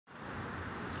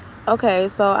Okay,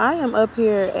 so I am up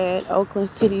here at Oakland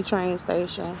City train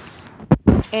station,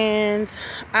 and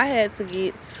I had to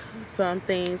get some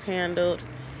things handled,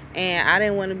 and I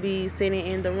didn't want to be sitting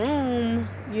in the room,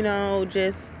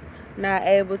 just not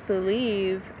able to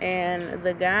leave. And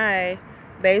the guy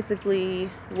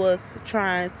basically was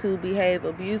trying to behave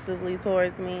abusively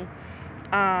towards me.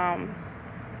 Um,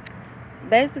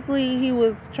 Basically, he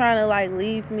was trying to like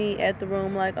leave me at the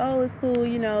room, like, oh, it's cool,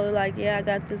 like, yeah, I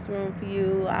got this room for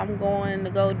you. I'm going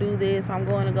to go do this. I'm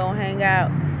going to go hang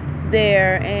out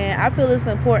there. And I feel it's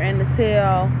important to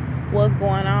tell what's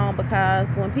going on, because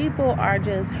when people are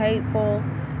just hateful,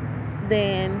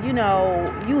 then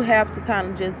you have to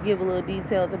kind of just give a little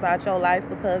details about your life,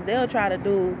 because they'll try to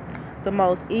do the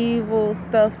most evil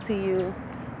stuff to you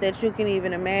that you can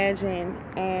even imagine,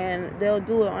 and they'll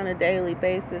do it on a daily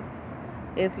basis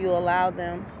if you allow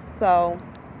them. So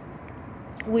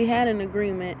we had an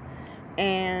agreement,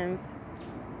 and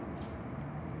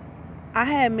I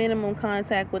had minimum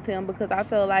contact with him, because I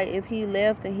felt like if he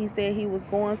left and he said he was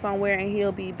going somewhere and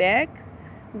he'll be back,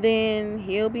 then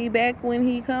he'll be back when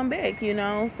he come back.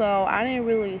 So I didn't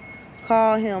really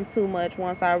call him too much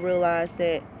once I realized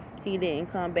that he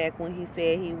didn't come back when he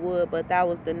said he would. But that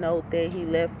was the note that he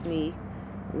left me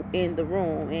in the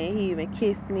room, and he even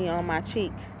kissed me on my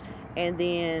cheek and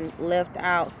then left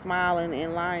out smiling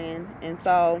and lying. And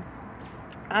so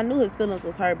I knew his feelings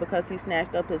was hurt, because he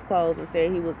snatched up his clothes and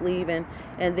said he was leaving.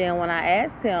 And then when I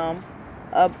asked him,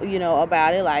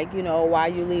 about it, like, why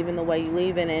you leaving the way you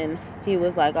leaving, and he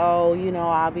was like, oh,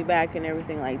 I'll be back and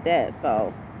everything like that.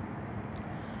 So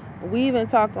we even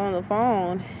talked on the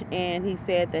phone, and he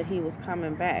said that he was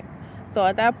coming back. So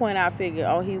at that point, I figured,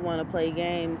 oh, he want to play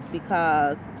games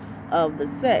because of the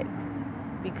sex,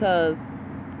 because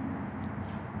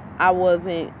I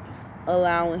wasn't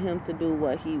allowing him to do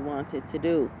what he wanted to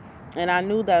do. And I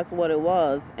knew that's what it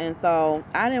was. And so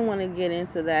I didn't want to get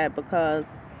into that, because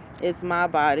it's my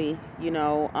body,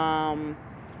 and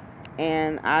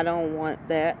I don't want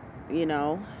that.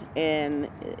 And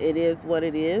it is what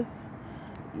it is.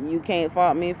 You can't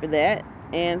fault me for that.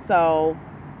 And so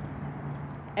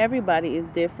everybody is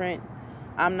different.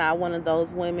 I'm not one of those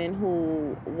women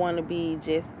who want to be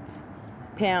just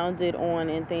pounded on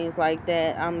and things like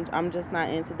that. I'm just not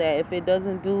into that. If it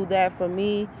doesn't do that for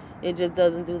me, it just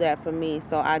doesn't do that for me.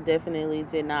 So I definitely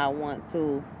did not want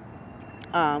to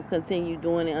continue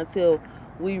doing it until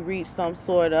we reach some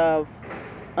sort of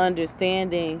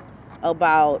understanding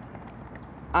about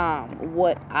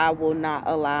what I will not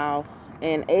allow.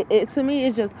 And it to me,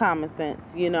 it's just common sense.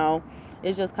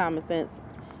 It's just common sense.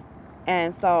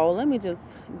 And so let me just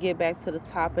get back to the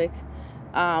topic.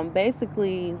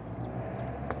 Basically,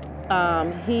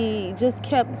 he just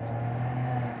kept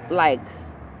like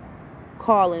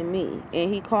calling me,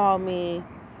 and he called me.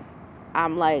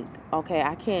 I'm like, okay,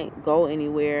 I can't go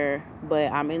anywhere,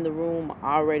 but I'm in the room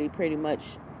already pretty much.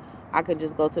 I could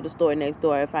just go to the store next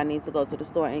door if I need to go to the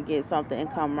store and get something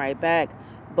and come right back,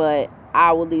 but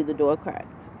I will leave the door cracked.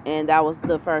 And that was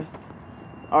the first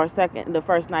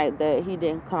night that he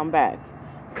didn't come back.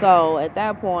 So at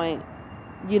that point,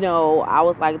 I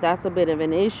was like, that's a bit of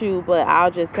an issue, but I'll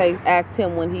just ask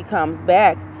him when he comes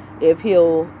back if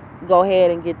he'll go ahead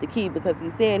and get the key, because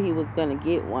he said he was going to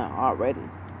get one already.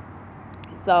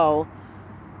 So,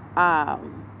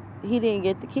 he didn't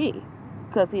get the key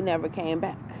because he never came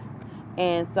back.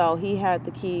 And so he had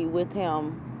the key with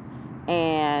him.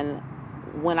 And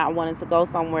when I wanted to go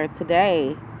somewhere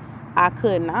today, I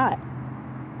could not,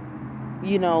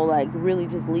 like really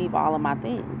just leave all of my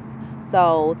things.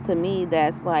 So to me,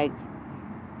 that's like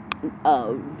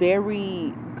a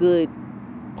very good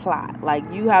plot. Like,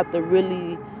 you have to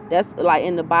really, that's like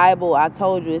in the Bible, I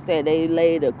told you, it said they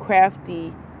laid a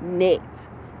crafty net.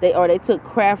 They took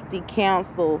crafty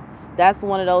counsel. That's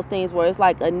one of those things where it's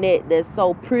like a net that's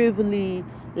so privily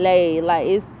laid. Like,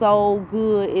 it's so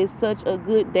good. It's such a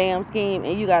good damn scheme.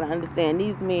 And you got to understand,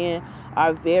 these men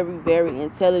are very, very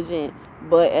intelligent.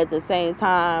 But at the same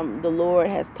time, the Lord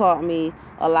has taught me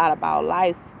a lot about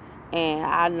life. And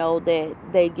I know that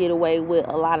they get away with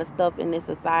a lot of stuff in this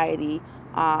society.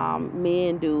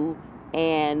 Men do.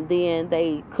 And then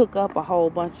they cook up a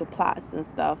whole bunch of plots and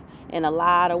stuff. And a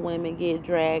lot of women get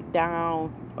dragged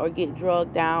down or get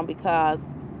drugged down because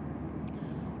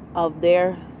of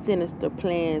their sinister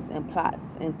plans and plots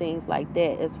and things like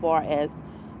that, as far as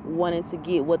wanting to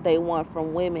get what they want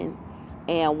from women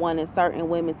and wanting certain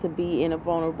women to be in a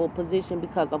vulnerable position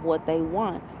because of what they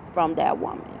want from that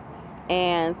woman.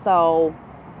 And so,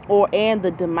 and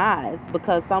the demise,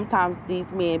 because sometimes these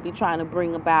men be trying to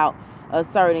bring about a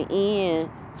certain end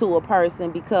to a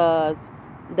person because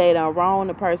they done wrong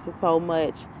the person so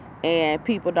much, and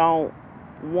people don't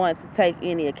want to take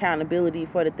any accountability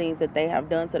for the things that they have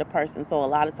done to the person. So a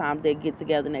lot of times they get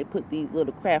together and they put these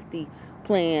little crafty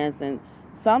plans, and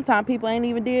sometimes people ain't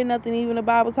even did nothing. Even the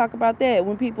Bible talk about that,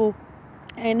 when people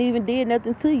ain't even did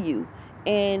nothing to you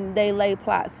and they lay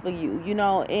plots for you. You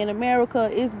know, in America,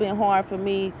 it's been hard for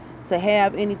me to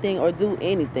have anything or do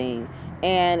anything.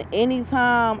 And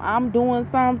anytime I'm doing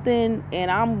something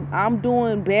and I'm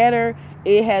doing better,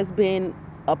 it has been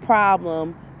a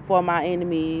problem for my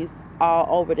enemies all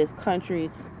over this country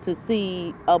to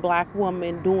see a black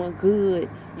woman doing good.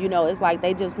 You know, it's like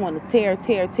they just want to tear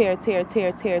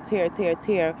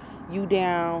you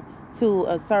down to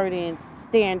a certain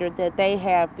standard that they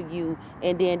have for you,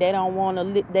 and then they don't want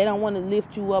to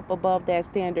lift you up above that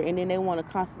standard, and then they want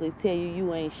to constantly tell you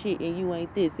you ain't shit and you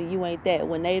ain't this and you ain't that,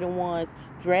 when they the ones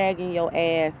dragging your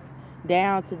ass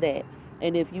down to that.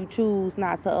 And if you choose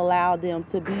not to allow them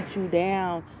to beat you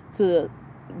down to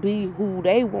be who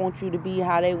they want you to be,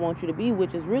 how they want you to be,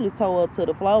 which is really toe up to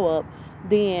the flow up,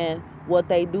 then what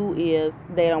they do is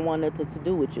they don't want nothing to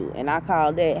do with you. And I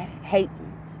call that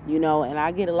hating, you know. And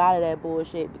I get a lot of that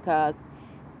bullshit because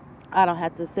I don't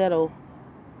have to settle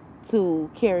to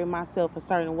carry myself a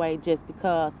certain way just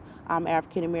because I'm an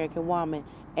African American woman,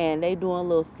 and they doing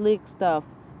little slick stuff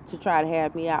to try to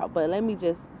have me out. But let me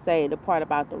just say the part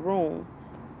about the room,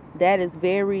 that is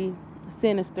very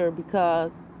sinister,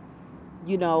 because,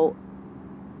 you know,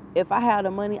 if I had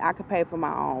the money, I could pay for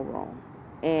my own room.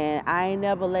 And I ain't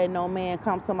never let no man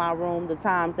come to my room the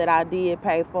times that I did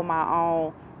pay for my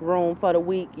own room for the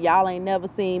week. Y'all ain't never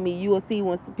seen me. You will see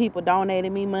when some people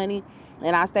donated me money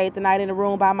and I stayed the night in the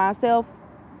room by myself.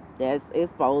 That's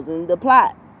exposing the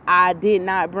plot. I did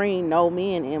not bring no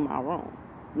men in my room.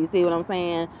 You see what I'm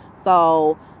saying?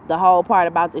 So the whole part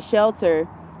about the shelter,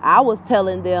 I was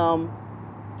telling them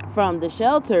from the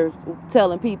shelter,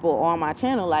 telling people on my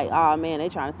channel, like, oh man, they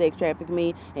trying to sex traffic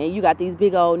me, and you got these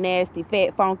big old nasty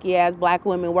fat funky ass black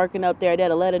women working up there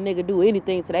that'll let a nigga do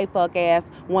anything to they fuck ass,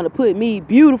 want to put me,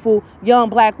 beautiful young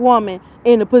black woman,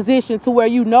 in a position to where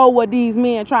you know what these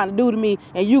men trying to do to me,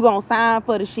 and you gonna sign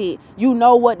for the shit. You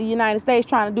know what the United States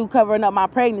trying to do covering up my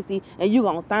pregnancy, and you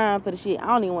gonna sign for the shit. I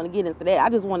don't even want to get into that. I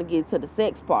just want to get to the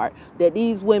sex part, that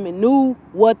these women knew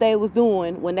what they was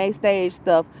doing when they staged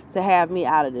stuff to have me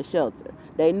out of the shelter.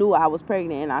 They knew I was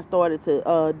pregnant, and I started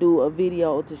to do a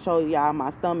video to show y'all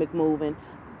my stomach moving,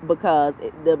 because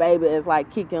the baby is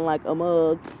like kicking like a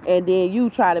mug. And then you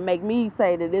try to make me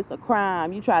say that it's a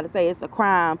crime. You try to say it's a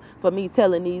crime for me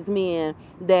telling these men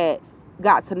that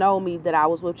got to know me that I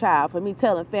was with child, for me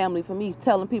telling family, for me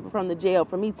telling people from the jail,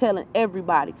 for me telling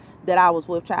everybody that I was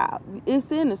with child. It's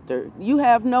sinister. You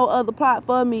have no other plot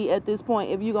for me at this point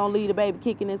if you gonna leave the baby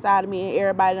kicking inside of me and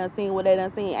everybody done seen what they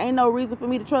done seen. Ain't no reason for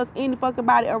me to trust any fucking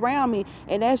body around me,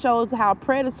 and that shows how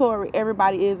predatory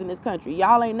everybody is in this country.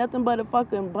 Y'all ain't nothing but a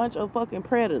fucking bunch of fucking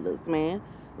predators, man.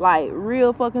 Like,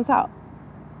 real fucking talk.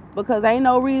 Because ain't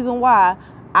no reason why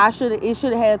it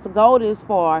should have had to go this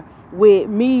far with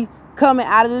me coming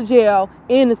out of the jail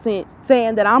innocent,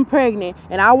 saying that I'm pregnant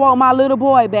and I want my little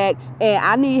boy back and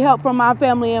I need help from my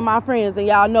family and my friends, and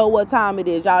y'all know what time it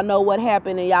is, y'all know what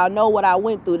happened, and y'all know what I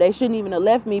went through. They shouldn't even have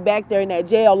left me back there in that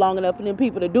jail long enough for them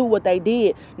people to do what they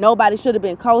did. Nobody should have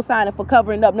been co-signing for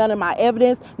covering up none of my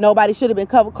evidence. Nobody should have been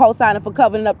co-signing for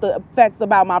covering up the facts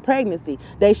about my pregnancy.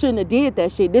 They shouldn't have did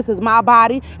that shit. This is my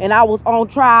body, and I was on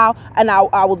trial, and I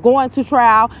was going to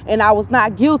trial, and I was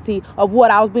not guilty of what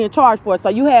I was being charged for. So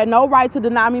you had no right to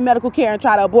deny me medical care and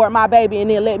try to abort my baby and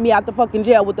then let me out the fucking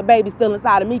jail with the baby still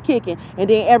inside of me kicking. And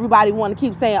then everybody want to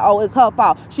keep saying, oh, it's her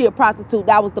fault. She a prostitute.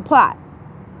 That was the plot.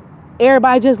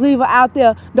 Everybody just leave her out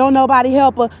there. Don't nobody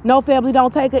help her. No family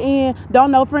don't take her in.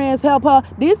 Don't no friends help her.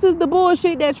 This is the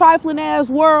bullshit that trifling ass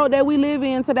world that we live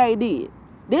in today did.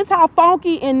 This how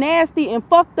funky and nasty and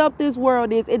fucked up this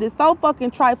world is. It is so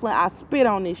fucking trifling. I spit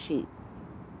on this shit.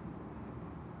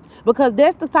 Because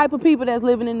that's the type of people that's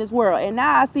living in this world. And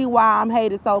now I see why I'm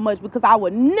hated so much, because I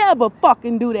would never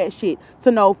fucking do that shit to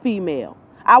no female.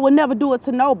 I would never do it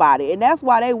to nobody. And that's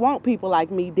why they want people like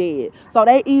me dead. So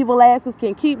they evil asses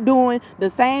can keep doing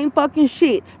the same fucking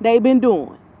shit they've been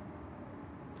doing.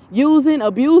 Using,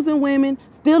 abusing women,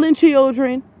 stealing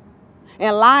children,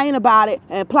 and lying about it,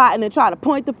 and plotting and trying to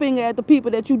point the finger at the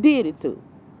people that you did it to.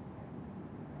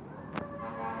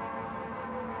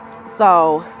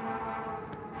 So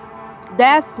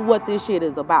that's what this shit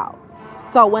is about.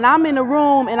 So when I'm in the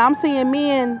room and I'm seeing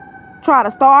men try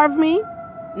to starve me,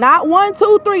 not 1,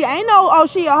 2, 3. Ain't no, oh,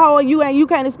 she a hoe and you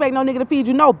can't expect no nigga to feed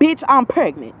you. No, bitch, I'm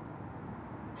pregnant.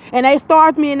 And they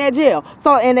starved me in that jail.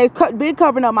 So, and they been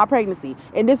covering up my pregnancy.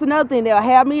 And this is another thing. They'll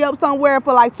have me up somewhere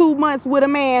for like 2 months with a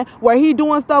man where he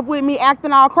doing stuff with me,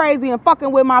 acting all crazy and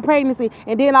fucking with my pregnancy.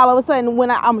 And then all of a sudden,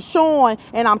 when I'm showing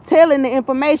and I'm telling the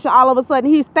information, all of a sudden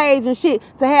he's staging shit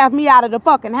to have me out of the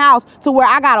fucking house to where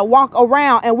I got to walk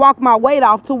around and walk my weight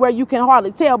off to where you can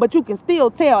hardly tell, but you can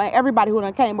still tell. And everybody who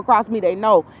done came across me, they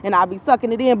know. And I'll be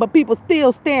sucking it in, but people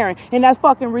still staring. And that's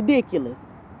fucking ridiculous.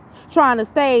 Trying to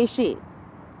stage shit.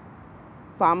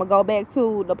 So I'm going to go back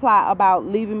to the plot about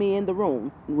leaving me in the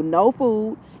room with no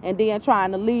food and then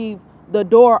trying to leave the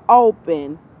door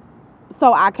open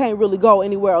so I can't really go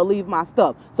anywhere or leave my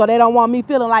stuff. So they don't want me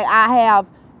feeling like I have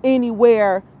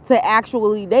anywhere to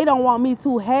actually, they don't want me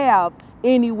to have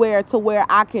anywhere to where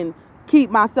I can keep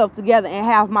myself together and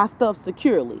have my stuff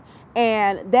securely.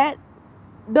 And that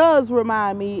does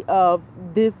remind me of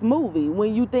this movie.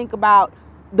 When you think about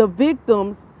the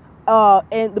victims,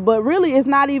 but really it's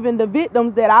not even the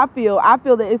victims that I feel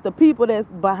that it's the people that's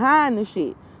behind the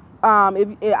shit.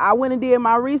 If I went and did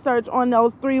my research on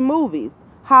those 3 movies,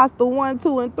 Hostel 1,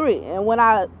 2, and 3, and when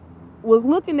I was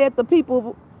looking at the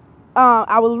people,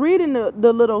 I was reading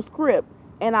the little script,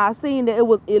 and I seen that it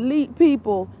was elite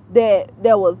people that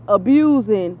was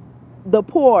abusing the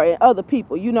poor and other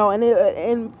people, you know,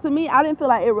 and to me, I didn't feel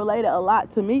like it related a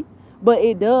lot to me, but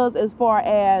it does as far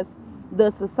as the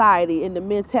society and the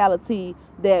mentality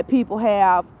that people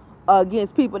have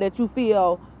against people that you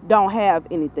feel don't have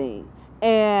anything.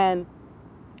 And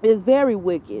it's very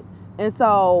wicked. And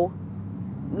so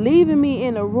leaving me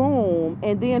in a room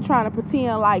and then trying to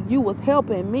pretend like you was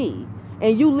helping me,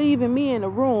 and you leaving me in a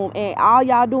room and all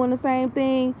y'all doing the same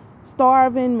thing,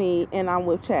 starving me, and I'm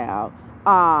with child,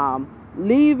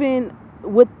 leaving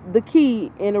with the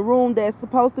key in a room that's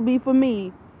supposed to be for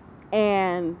me,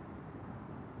 and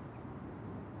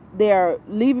they're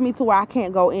leaving me to where I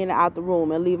can't go in and out the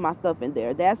room and leave my stuff in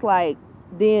there. That's like,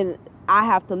 then I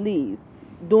have to leave,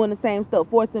 doing the same stuff,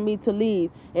 forcing me to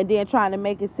leave, and then trying to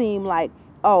make it seem like,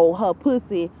 oh, her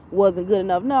pussy wasn't good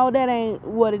enough. No, that ain't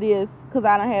what it is, because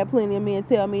I done had plenty of men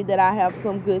tell me that I have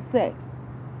some good sex.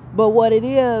 But what it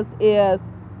is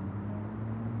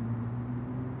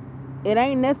it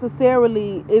ain't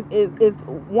necessarily, it's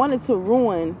wanting to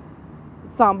ruin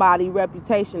somebody's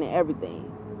reputation and everything.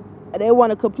 They want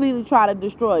to completely try to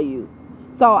destroy you.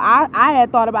 So I had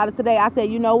thought about it today. I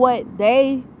said, you know what?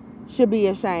 They should be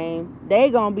ashamed. They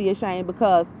gonna be ashamed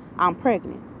because I'm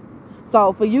pregnant.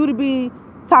 So for you to be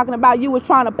talking about you was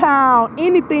trying to pound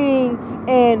anything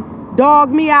and dog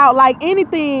me out like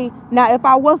anything. Now, if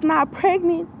I was not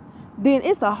pregnant, then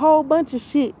it's a whole bunch of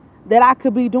shit that I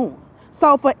could be doing.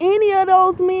 So for any of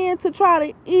those men to try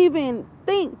to even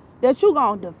think that you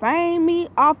gonna defame me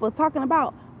off of talking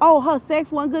about, oh, her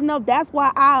sex wasn't good enough, that's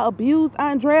why I abused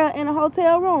Andrea in a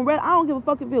hotel room. I don't give a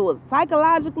fuck if it was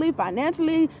psychologically,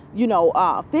 financially,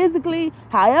 physically,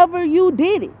 however you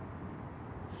did it.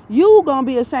 You gonna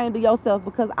be ashamed of yourself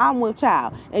because I'm with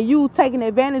child. And you taking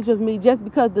advantage of me just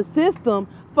because the system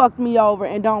fucked me over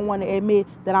and don't want to admit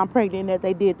that I'm pregnant and that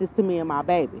they did this to me and my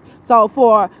baby. So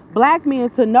for black men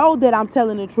to know that I'm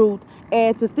telling the truth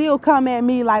and to still come at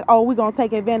me like, oh, we're going to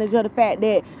take advantage of the fact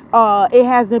that it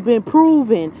hasn't been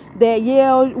proven that,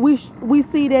 yeah, we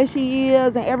see that she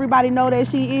is and everybody know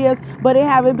that she is, but it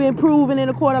haven't been proven in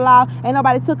the court of law. Ain't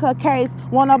nobody took her case,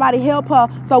 won't nobody help her,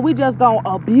 so we just going to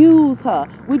abuse her.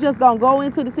 We just going to go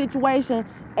into the situation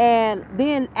and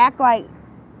then act like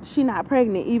she not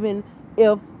pregnant, even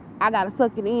if I got to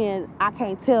suck it in. I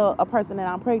can't tell a person that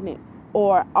I'm pregnant.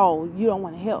 Or, oh, you don't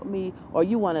want to help me, or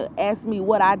you want to ask me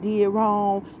what I did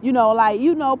wrong,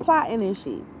 plotting and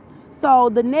shit. So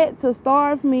the net to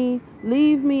starve me,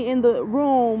 leave me in the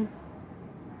room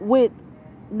with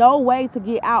no way to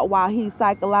get out while he's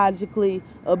psychologically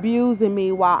abusing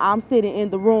me while I'm sitting in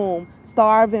the room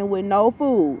starving with no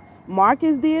food.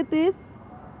 Marcus did this,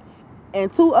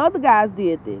 and 2 other guys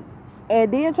did this. And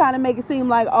then trying to make it seem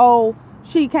like, oh,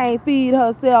 she can't feed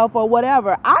herself or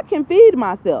whatever. I can feed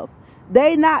myself.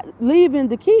 They not leaving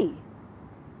the key.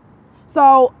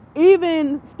 So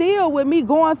even still with me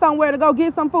going somewhere to go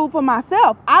get some food for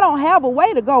myself, I don't have a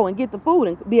way to go and get the food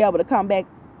and be able to come back.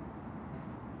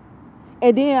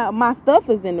 And then my stuff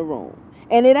is in the room.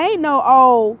 And it ain't no,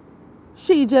 oh,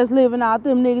 she just living out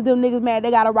them niggas mad,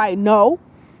 they got a right. No.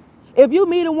 If you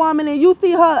meet a woman and you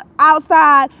see her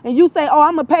outside and you say, oh,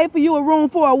 I'm going to pay for you a room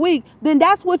for a week, then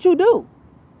that's what you do.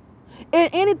 And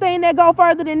anything that go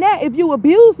further than that, if you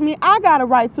abuse me, I got a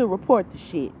right to report the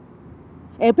shit.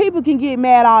 And people can get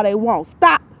mad all they want.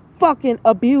 Stop fucking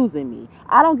abusing me.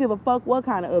 I don't give a fuck what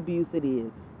kind of abuse it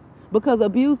is. Because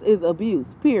abuse is abuse,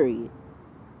 period.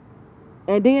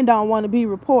 And then don't want to be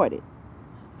reported.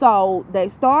 So they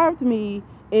starved me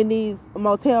in these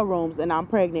motel rooms, and I'm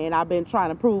pregnant, and I've been trying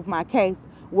to prove my case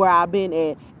where I've been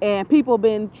at, and people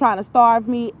been trying to starve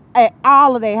me at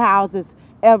all of their houses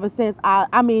ever since.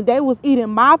 I mean, they was eating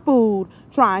my food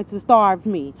trying to starve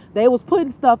me. They was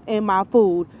putting stuff in my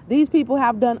food. These people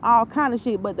have done all kind of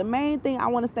shit, but the main thing I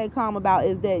want to stay calm about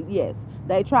is that yes,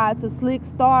 they tried to slick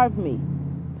starve me,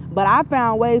 but I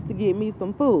found ways to get me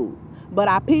some food. But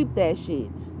I peeped that shit.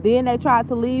 Then they tried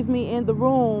to leave me in the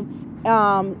room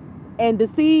and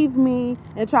deceive me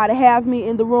and try to have me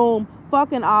in the room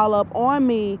fucking all up on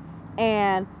me,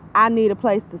 and I need a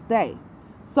place to stay.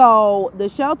 So the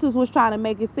shelters was trying to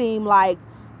make it seem like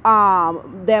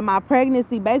that my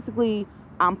pregnancy, basically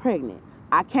I'm pregnant.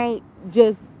 I can't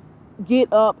just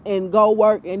get up and go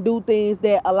work and do things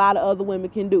that a lot of other women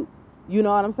can do. You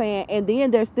know what I'm saying? And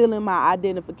then they're stealing my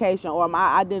identification, or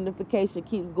my identification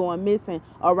keeps going missing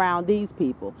around these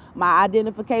people. My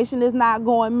identification is not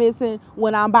going missing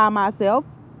when I'm by myself.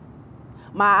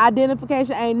 My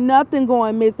identification ain't nothing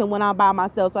going missing when I'm by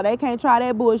myself. So they can't try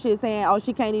that bullshit saying, oh,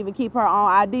 she can't even keep her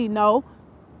own ID. No,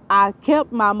 I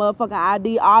kept my motherfucking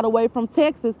ID all the way from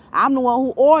Texas. I'm the one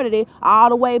who ordered it all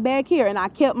the way back here. And I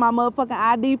kept my motherfucking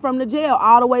ID from the jail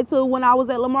all the way to when I was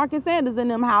at LaMarcus Sanders in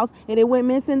them house, and it went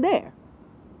missing there.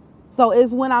 So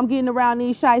it's when I'm getting around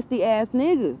these shiesty ass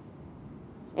niggas,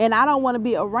 and I don't want to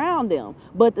be around them.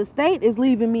 But the state is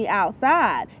leaving me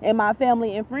outside, and my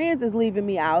family and friends is leaving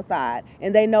me outside,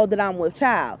 and they know that I'm with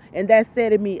child, and that's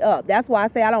setting me up. That's why I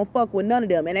say I don't fuck with none of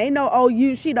them. And ain't no owe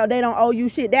you shit, or they don't owe you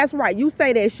shit. That's right. You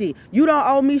say that shit. You don't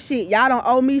owe me shit. Y'all don't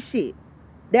owe me shit.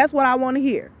 That's what I want to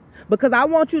hear. Because I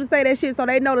want you to say that shit so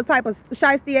they know the type of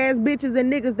shiesty ass bitches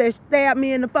and niggas that stab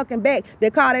me in the fucking back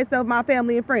that call themselves my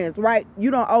family and friends, right? You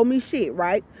don't owe me shit,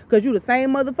 right? Because you the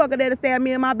same motherfucker that'll stab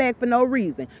me in my back for no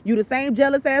reason. You the same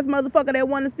jealous ass motherfucker that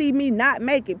want to see me not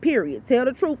make it, period. Tell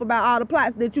the truth about all the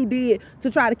plots that you did to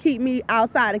try to keep me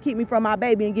outside and keep me from my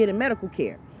baby and getting medical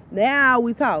care. Now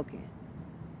we talking.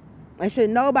 And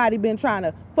should nobody been trying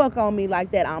to fuck on me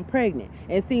like that, I'm pregnant.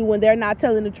 And see, when they're not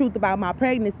telling the truth about my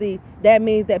pregnancy, that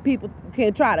means that people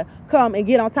can try to come and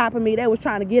get on top of me. They was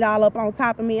trying to get all up on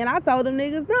top of me. And I told them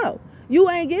niggas, no, you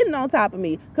ain't getting on top of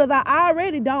me. Because I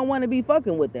already don't want to be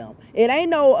fucking with them. It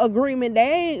ain't no agreement. They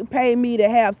ain't pay me to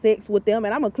have sex with them.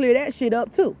 And I'm going to clear that shit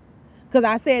up too. Because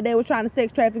I said they were trying to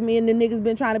sex traffic me, and the niggas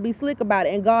been trying to be slick about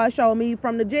it. And God showed me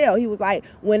from the jail. He was like,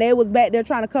 when they was back there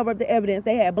trying to cover up the evidence,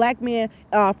 they had black men,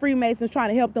 Freemasons, trying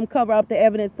to help them cover up the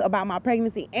evidence about my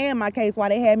pregnancy and my case while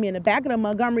they had me in the back of the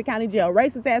Montgomery County jail.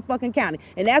 Racist ass fucking county.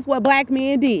 And that's what black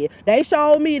men did. They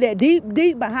showed me that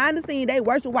deep behind the scene, they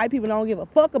worship white people, don't give a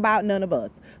fuck about none of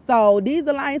us. So these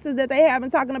alliances that they have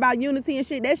been talking about unity and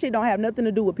shit, that shit don't have nothing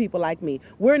to do with people like me.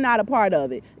 We're not a part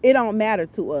of it. It don't matter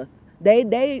to us.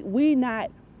 We not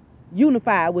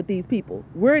unified with these people.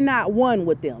 We're not one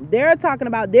with them. They're talking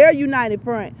about their united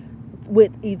front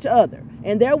with each other,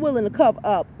 and they're willing to cover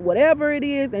up whatever it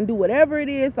is and do whatever it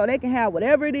is so they can have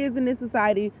whatever it is in this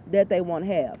society that they want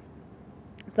to have.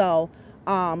 So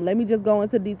let me just go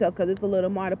into details, because it's a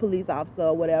little more the police officer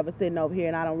or whatever sitting over here,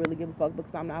 and I don't really give a fuck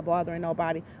because I'm not bothering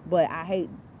nobody, but I hate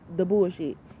the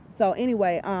bullshit. So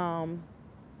anyway,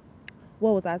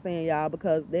 what was I saying, y'all?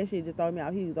 Because that shit just threw me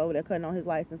out. He was over there cutting on his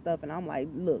lights and stuff, and I'm like,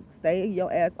 look, stay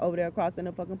your ass over there across in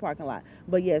the fucking parking lot.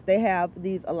 But yes, they have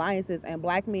these alliances, and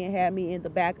black men had me in the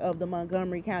back of the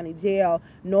Montgomery County jail,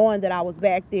 knowing that I was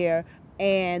back there,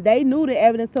 and they knew the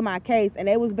evidence to my case, and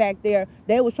they was back there.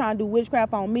 They was trying to do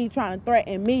witchcraft on me, trying to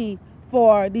threaten me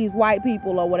for these white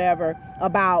people or whatever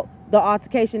about the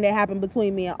altercation that happened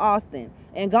between me and Austin.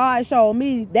 And God showed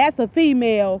me that's a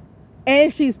female,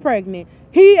 and she's pregnant.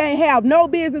 He ain't have no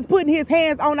business putting his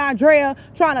hands on Andrea,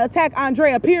 trying to attack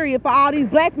Andrea, period, for all these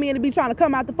black men to be trying to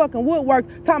come out the fucking woodwork,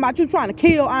 talking about you trying to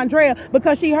kill Andrea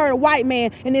because she heard a white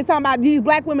man, and then talking about these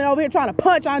black women over here trying to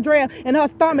punch Andrea in her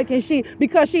stomach and shit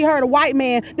because she heard a white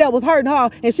man that was hurting her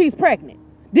and she's pregnant.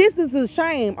 This is a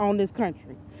shame on this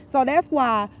country. So that's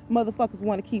why motherfuckers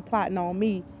want to keep plotting on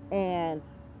me and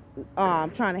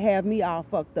trying to have me all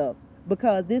fucked up.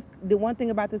 Because the one thing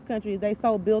about this country is they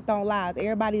so built on lies.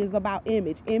 Everybody is about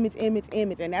image.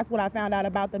 And that's what I found out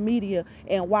about the media,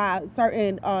 and why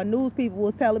certain news people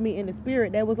was telling me in the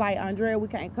spirit. They was like, Andrea, we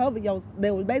can't cover yours.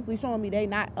 They was basically showing me they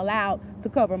not allowed to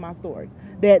cover my story.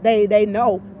 That they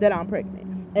know that I'm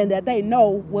pregnant, and that they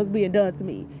know what's being done to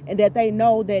me, and that they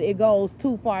know that it goes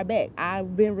too far back.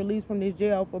 I've been released from this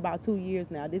jail for about 2 years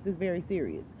now. This is very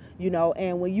serious. You know,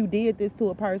 and when you did this to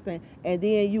a person, and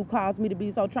then you caused me to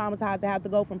be so traumatized to have to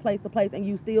go from place to place, and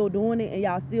you still doing it, and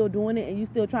y'all still doing it, and you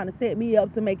still trying to set me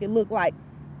up to make it look like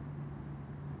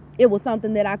it was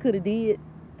something that I could have did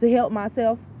to help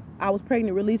myself, I was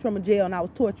pregnant, released from a jail, and I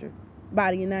was tortured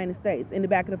by the United States in the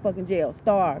back of the fucking jail,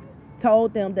 starved.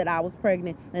 Told them that I was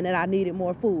pregnant and that I needed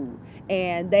more food.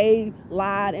 And they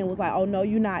lied and was like, oh, no,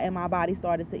 you're not. And my body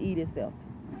started to eat itself.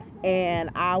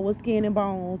 And I was skin and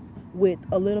bones with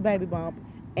a little baby bump.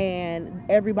 And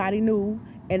everybody knew.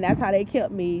 And that's how they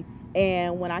kept me.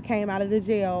 And when I came out of the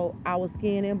jail, I was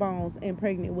skin and bones and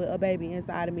pregnant with a baby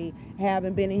inside of me,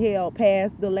 having been held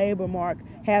past the labor mark,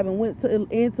 having went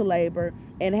into labor,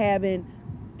 and having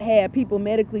had people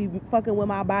medically fucking with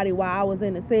my body while I was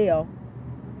in the cell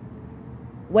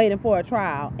waiting for a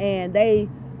trial. And they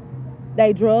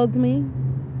drugged me,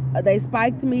 they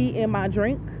spiked me in my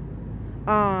drink,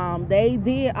 they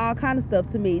did all kind of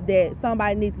stuff to me that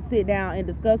somebody needs to sit down and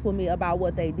discuss with me about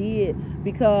what they did,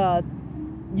 because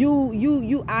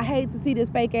I hate to see this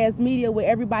fake ass media with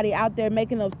everybody out there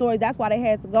making up stories. That's why they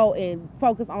had to go and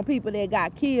focus on people that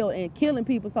got killed and killing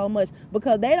people so much,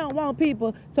 because they don't want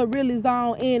people to really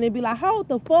zone in and be like, hold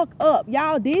the fuck up.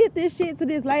 Y'all did this shit to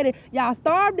this lady. Y'all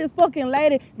starved this fucking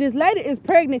lady. This lady is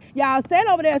pregnant. Y'all sat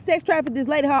over there sex trafficked this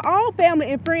lady. Her own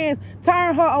family and friends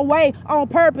turned her away on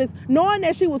purpose, knowing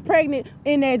that she was pregnant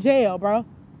in that jail, bro.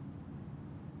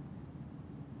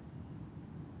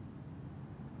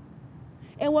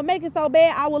 And what makes it so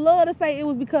bad, I would love to say it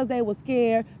was because they were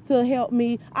scared to help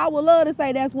me. I would love to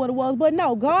say that's what it was. But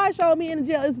no, God showed me in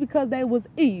the jail it's because they was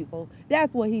evil.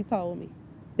 That's what he told me.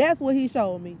 That's what he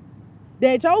showed me.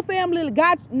 That your family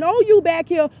know you back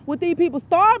here with these people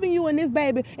starving you and this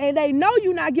baby, and they know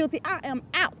you not guilty. I am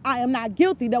out. I am not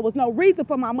guilty. There was no reason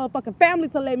for my motherfucking family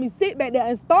to let me sit back there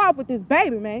and starve with this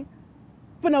baby, man,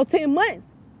 for no 10 months.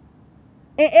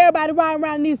 And everybody riding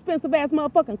around in these expensive ass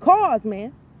motherfucking cars,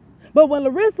 man. But when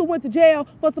Larissa went to jail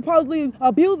for supposedly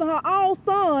abusing her own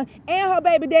son, and her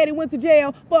baby daddy went to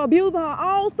jail for abusing her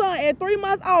own son at 3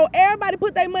 months old, everybody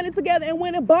put their money together and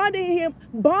went and bonded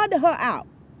her out.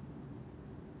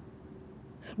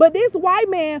 But this white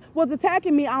man was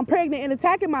attacking me. I'm pregnant and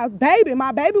attacking my baby.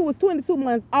 My baby was 22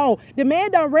 months old. The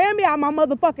man done ran me out of my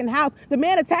motherfucking house. The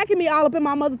man attacking me all up in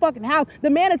my motherfucking house. The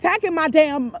man attacking my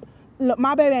damn, look,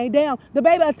 my baby ain't down. The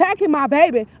baby attacking my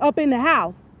baby up in the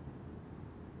house.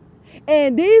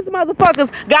 And these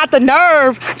motherfuckers got the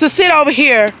nerve to sit over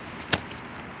here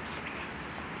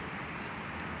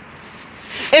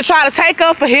and try to take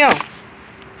up for him.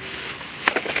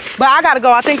 But I gotta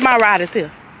go. I think my ride is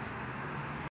here.